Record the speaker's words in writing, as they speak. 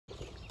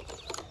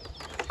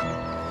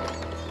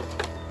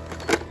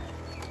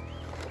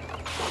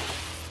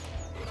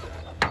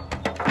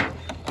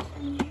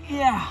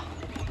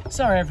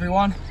Sorry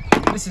everyone,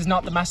 this is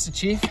not the Master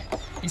Chief.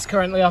 He's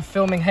currently off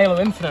filming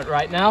Halo Infinite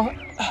right now.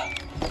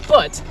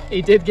 But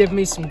he did give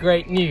me some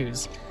great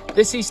news.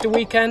 This Easter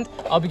weekend,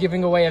 I'll be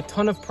giving away a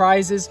ton of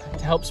prizes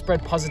to help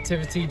spread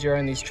positivity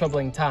during these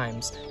troubling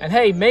times. And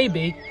hey,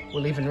 maybe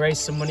we'll even raise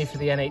some money for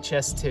the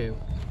NHS too.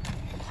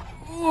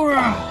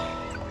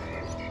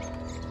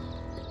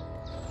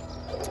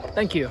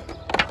 Thank you.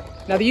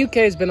 Now the UK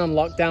has been on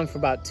lockdown for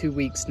about 2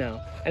 weeks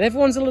now, and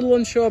everyone's a little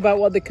unsure about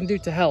what they can do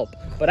to help.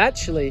 But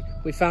actually,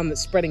 we found that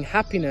spreading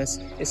happiness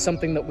is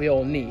something that we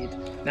all need.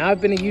 Now,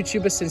 I've been a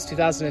YouTuber since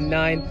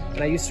 2009,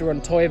 and I used to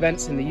run toy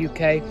events in the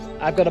UK.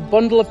 I've got a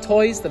bundle of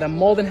toys that I'm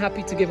more than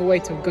happy to give away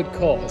to a good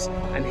cause.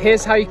 And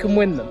here's how you can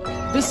win them.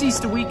 This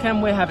Easter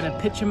weekend, we're having a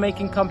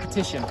picture-making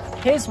competition.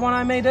 Here's one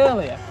I made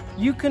earlier.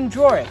 You can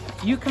draw it,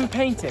 you can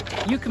paint it,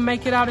 you can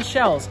make it out of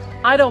shells.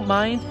 I don't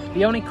mind.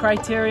 The only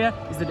criteria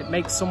is that it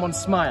makes someone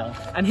smile.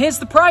 And here's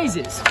the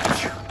prizes.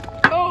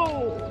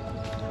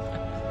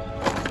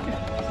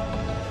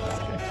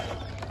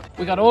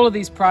 We got all of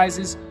these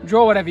prizes.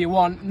 Draw whatever you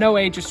want, no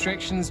age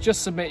restrictions,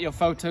 just submit your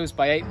photos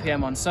by 8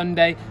 PM on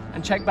Sunday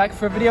and check back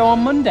for a video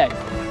on Monday.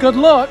 Good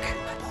luck!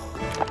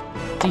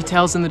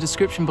 Details in the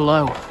description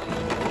below.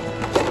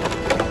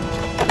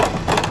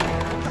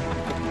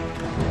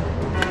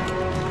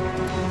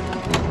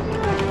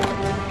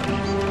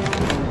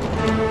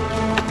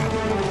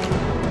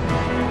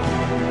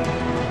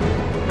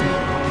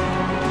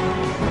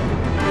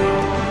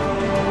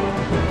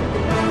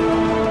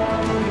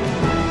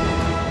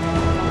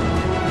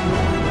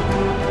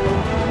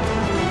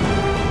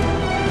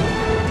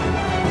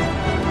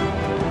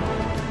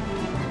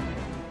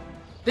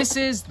 This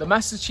is the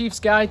Master Chief's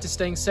Guide to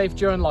Staying Safe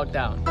During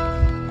Lockdown.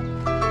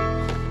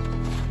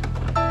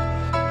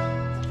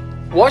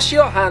 Wash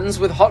your hands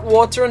with hot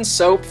water and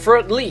soap for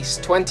at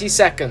least 20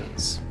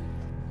 seconds.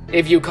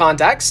 If you can't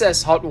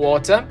access hot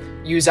water,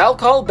 use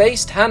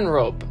alcohol-based hand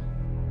rub.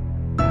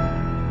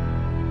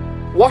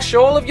 Wash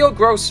all of your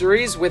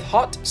groceries with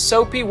hot,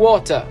 soapy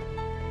water.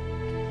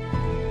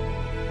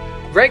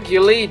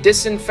 Regularly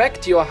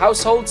disinfect your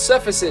household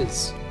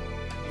surfaces.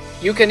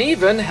 You can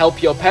even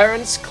help your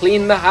parents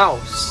clean the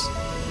house.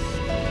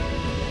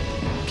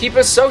 Keep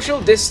a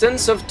social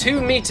distance of 2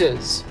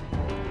 meters.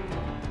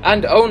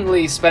 And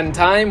only spend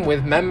time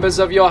with members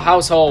of your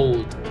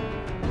household.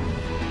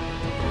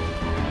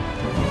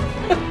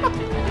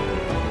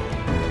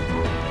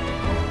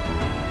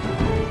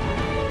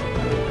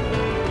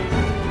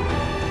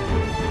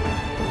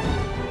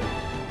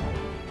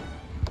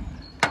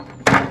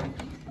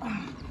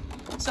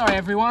 Sorry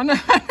everyone.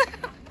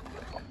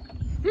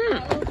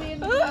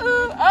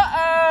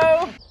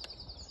 Uh-oh!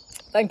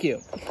 Thank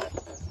you.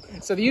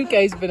 So the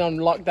UK's been on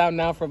lockdown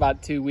now for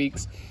about 2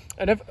 weeks,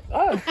 and